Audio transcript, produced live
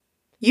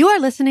You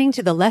are listening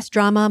to the Less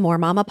Drama, More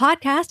Mama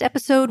podcast,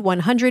 episode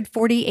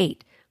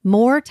 148,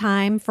 More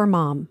Time for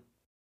Mom.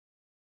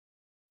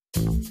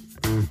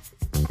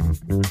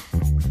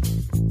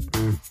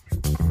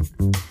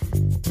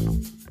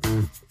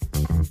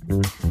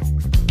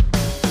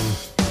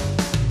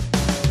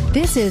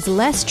 This is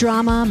Less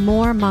Drama,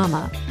 More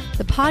Mama,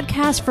 the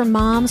podcast for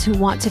moms who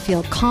want to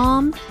feel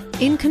calm,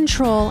 in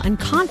control, and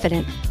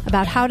confident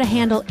about how to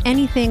handle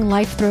anything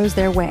life throws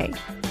their way.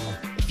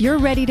 If you're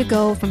ready to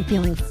go from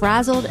feeling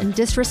frazzled and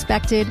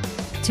disrespected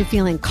to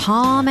feeling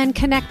calm and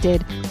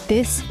connected,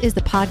 this is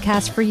the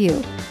podcast for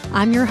you.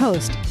 I'm your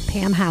host,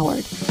 Pam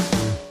Howard.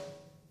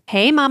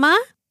 Hey, Mama.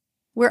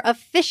 We're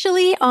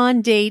officially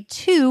on day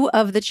 2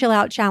 of the Chill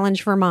Out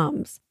Challenge for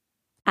moms.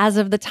 As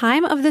of the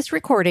time of this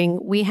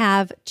recording, we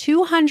have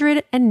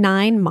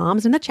 209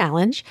 moms in the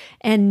challenge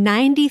and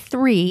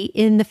 93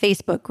 in the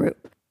Facebook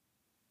group.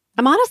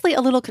 I'm honestly a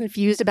little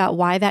confused about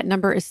why that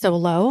number is so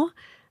low.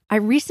 I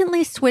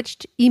recently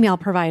switched email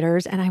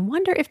providers, and I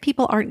wonder if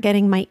people aren't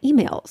getting my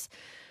emails.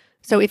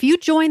 So if you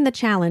joined the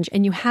challenge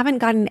and you haven't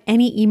gotten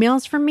any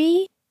emails from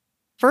me,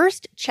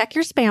 first check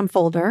your spam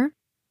folder.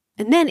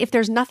 And then if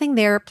there's nothing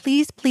there,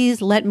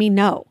 please let me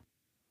know.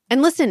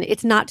 And listen,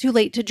 it's not too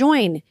late to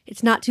join.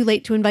 It's not too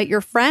late to invite your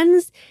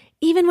friends.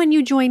 Even when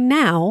you join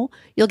now,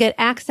 you'll get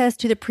access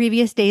to the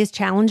previous day's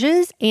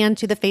challenges and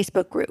to the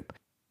Facebook group.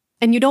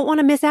 And you don't want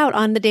to miss out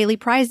on the daily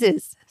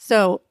prizes.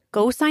 So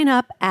go sign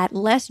up at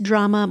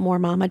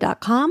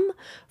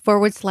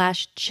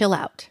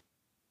lessdramamoremama.com/chillout.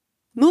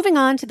 Moving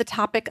on to the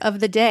topic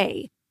of the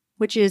day,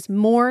 which is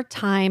more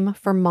time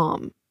for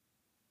mom.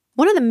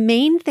 One of the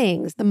main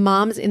things the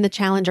moms in the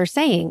challenge are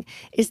saying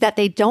is that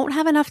they don't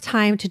have enough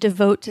time to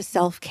devote to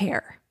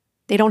self-care.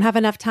 They don't have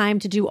enough time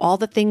to do all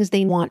the things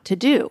they want to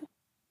do.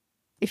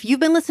 If you've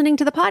been listening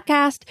to the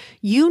podcast,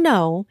 you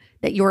know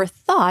that your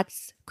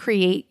thoughts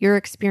create your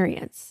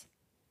experience.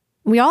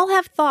 We all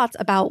have thoughts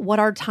about what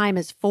our time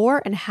is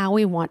for and how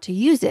we want to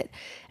use it.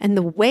 And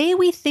the way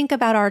we think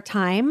about our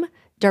time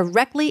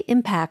directly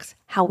impacts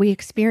how we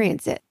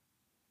experience it.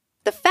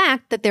 The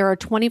fact that there are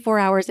 24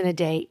 hours in a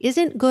day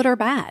isn't good or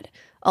bad,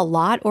 a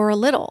lot or a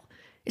little.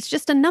 It's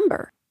just a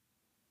number.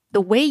 The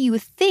way you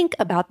think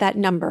about that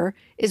number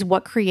is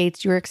what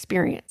creates your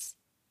experience.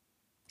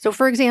 So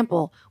for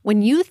example,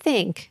 when you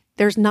think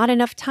there's not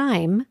enough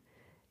time,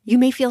 you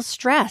may feel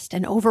stressed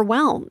and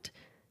overwhelmed.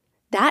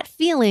 That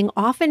feeling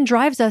often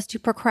drives us to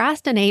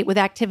procrastinate with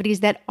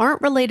activities that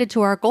aren't related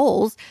to our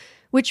goals,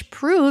 which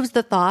proves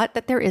the thought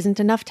that there isn't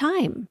enough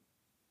time.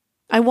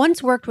 I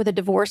once worked with a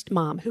divorced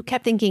mom who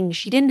kept thinking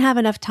she didn't have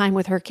enough time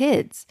with her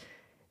kids.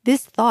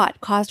 This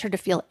thought caused her to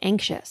feel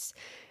anxious,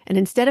 and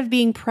instead of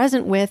being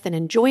present with and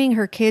enjoying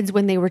her kids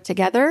when they were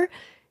together,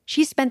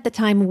 she spent the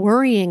time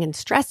worrying and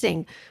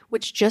stressing,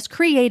 which just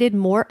created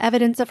more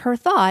evidence of her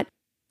thought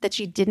that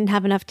she didn't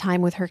have enough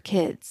time with her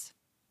kids.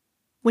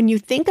 When you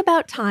think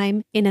about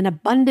time in an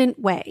abundant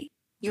way,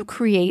 you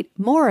create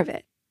more of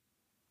it.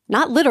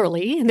 Not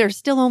literally, there's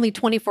still only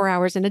 24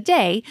 hours in a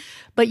day,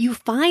 but you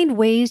find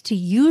ways to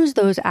use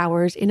those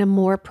hours in a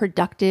more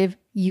productive,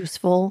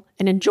 useful,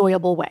 and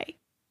enjoyable way.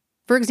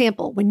 For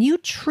example, when you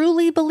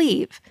truly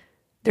believe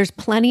there's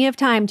plenty of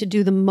time to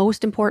do the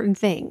most important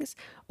things,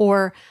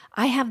 or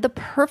I have the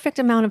perfect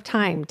amount of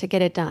time to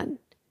get it done,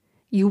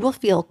 you will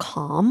feel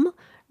calm,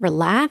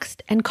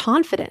 relaxed, and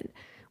confident,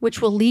 which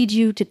will lead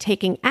you to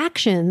taking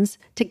actions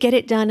to get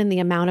it done in the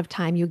amount of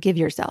time you give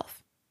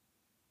yourself.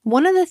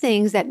 One of the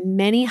things that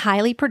many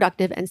highly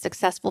productive and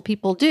successful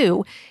people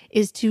do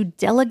is to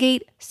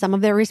delegate some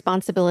of their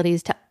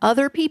responsibilities to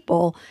other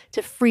people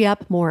to free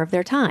up more of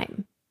their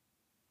time.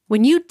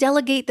 When you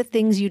delegate the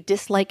things you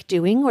dislike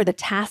doing or the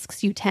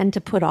tasks you tend to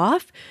put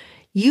off,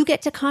 you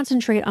get to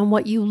concentrate on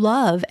what you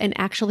love and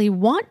actually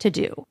want to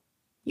do.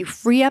 You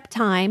free up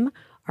time,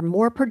 are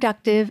more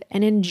productive,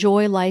 and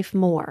enjoy life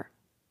more.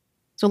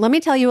 So let me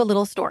tell you a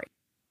little story.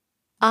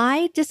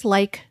 I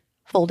dislike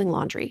folding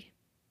laundry.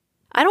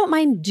 I don't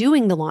mind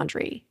doing the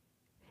laundry.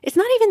 It's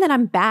not even that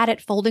I'm bad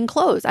at folding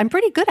clothes. I'm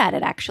pretty good at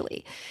it,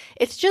 actually.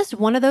 It's just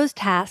one of those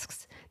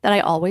tasks that I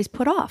always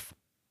put off.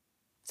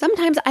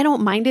 Sometimes I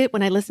don't mind it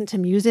when I listen to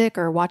music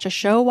or watch a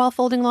show while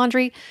folding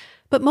laundry,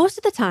 but most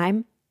of the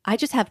time, I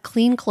just have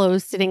clean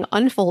clothes sitting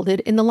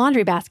unfolded in the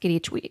laundry basket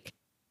each week.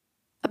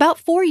 About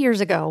 4 years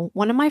ago,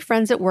 one of my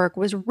friends at work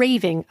was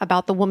raving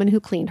about the woman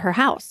who cleaned her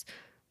house.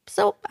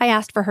 So I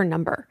asked for her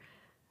number.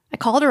 I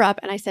called her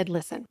up and I said,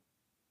 listen,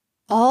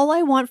 all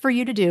I want for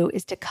you to do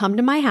is to come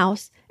to my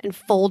house and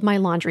fold my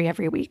laundry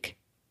every week.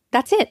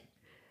 That's it.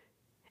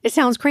 It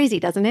sounds crazy,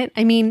 doesn't it?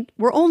 I mean,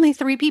 we're only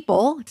 3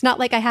 people. It's not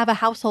like I have a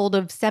household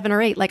of 7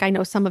 or 8 like I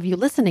know some of you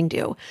listening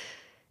do.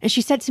 And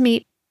she said to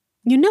me,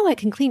 you know I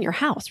can clean your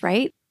house,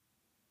 right?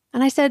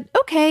 And I said,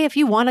 okay, if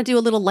you want to do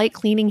a little light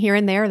cleaning here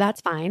and there, that's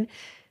fine.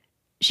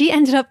 She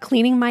ended up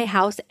cleaning my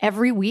house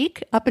every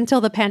week up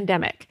until the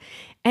pandemic.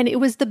 And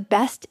it was the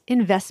best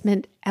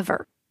investment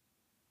ever.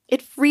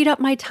 It freed up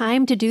my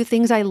time to do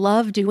things I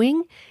love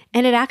doing,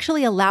 and it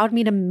actually allowed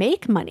me to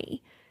make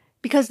money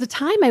because the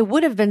time I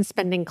would have been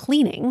spending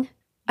cleaning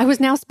I was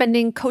now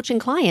spending coaching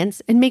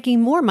clients and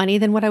making more money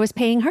than what I was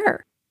paying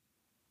her.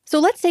 So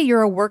let's say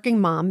you're a working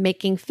mom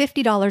making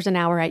 $50 an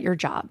hour at your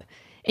job,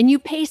 and you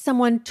pay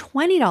someone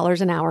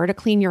 $20 an hour to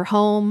clean your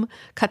home,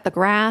 cut the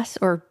grass,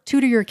 or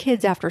tutor your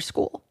kids after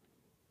school.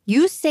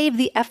 You save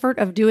the effort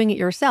of doing it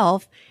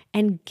yourself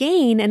and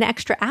gain an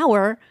extra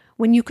hour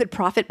when you could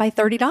profit by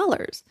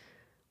 $30.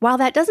 While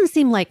that doesn't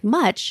seem like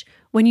much,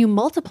 when you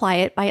multiply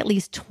it by at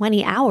least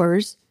 20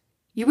 hours,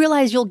 you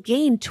realize you'll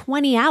gain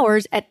 20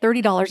 hours at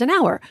 $30 an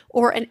hour,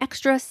 or an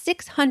extra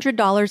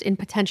 $600 in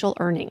potential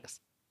earnings.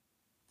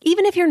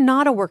 Even if you're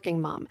not a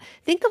working mom,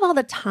 think of all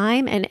the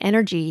time and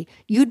energy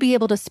you'd be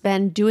able to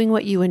spend doing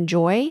what you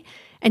enjoy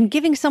and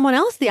giving someone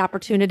else the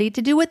opportunity to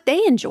do what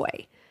they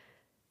enjoy.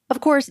 Of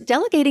course,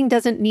 delegating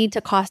doesn't need to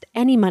cost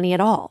any money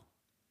at all.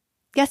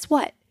 Guess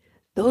what?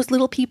 Those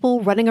little people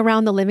running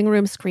around the living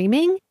room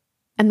screaming,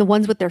 and the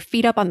ones with their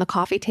feet up on the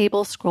coffee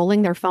table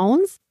scrolling their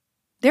phones,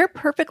 they're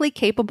perfectly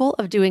capable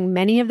of doing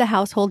many of the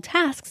household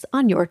tasks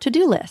on your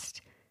to-do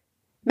list.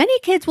 Many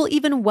kids will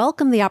even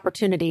welcome the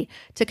opportunity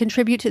to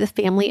contribute to the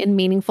family in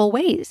meaningful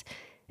ways.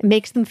 It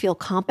makes them feel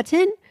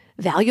competent,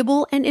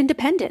 valuable, and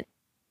independent.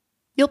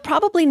 You'll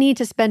probably need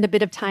to spend a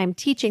bit of time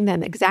teaching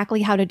them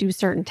exactly how to do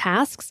certain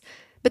tasks,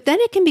 but then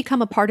it can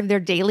become a part of their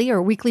daily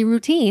or weekly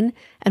routine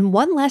and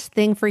one less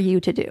thing for you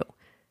to do.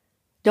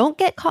 Don't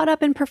get caught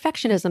up in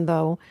perfectionism,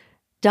 though.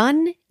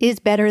 Done is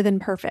better than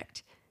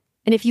perfect.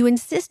 And if you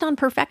insist on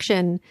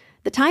perfection,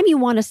 the time you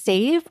want to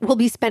save will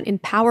be spent in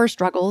power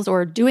struggles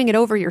or doing it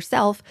over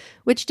yourself,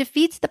 which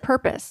defeats the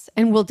purpose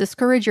and will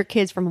discourage your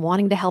kids from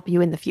wanting to help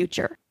you in the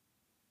future.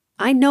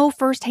 I know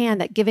firsthand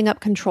that giving up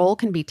control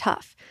can be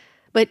tough,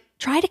 but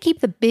try to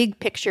keep the big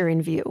picture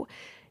in view.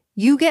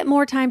 You get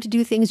more time to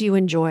do things you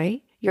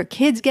enjoy, your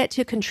kids get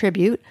to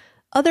contribute,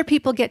 other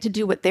people get to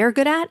do what they're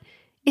good at.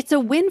 It's a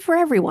win for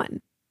everyone.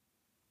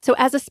 So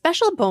as a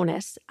special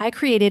bonus, I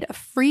created a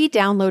free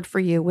download for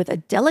you with a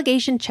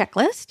delegation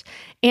checklist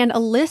and a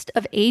list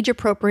of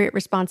age-appropriate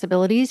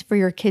responsibilities for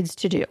your kids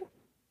to do.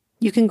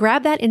 You can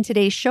grab that in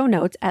today's show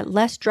notes at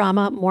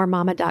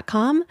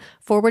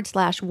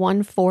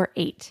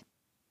lessdramamoremama.com/148.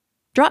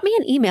 Drop me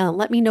an email and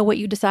let me know what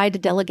you decide to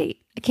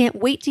delegate. I can't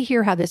wait to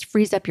hear how this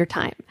frees up your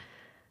time.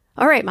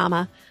 All right,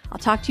 Mama, I'll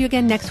talk to you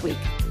again next week.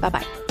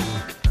 Bye-bye.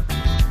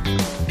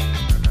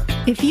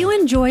 If you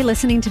enjoy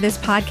listening to this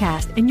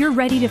podcast and you're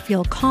ready to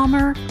feel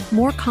calmer,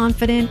 more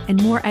confident, and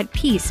more at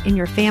peace in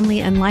your family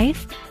and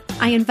life,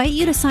 I invite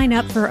you to sign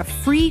up for a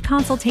free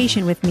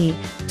consultation with me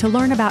to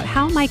learn about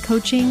how my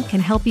coaching can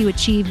help you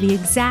achieve the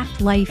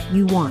exact life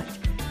you want.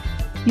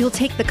 You'll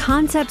take the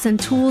concepts and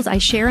tools I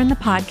share in the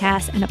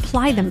podcast and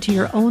apply them to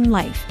your own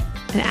life.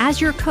 And as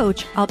your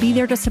coach, I'll be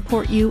there to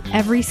support you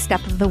every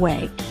step of the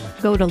way.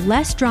 Go to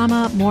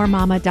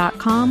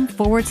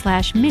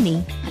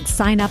lessdramamoremama.com/mini and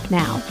sign up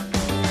now.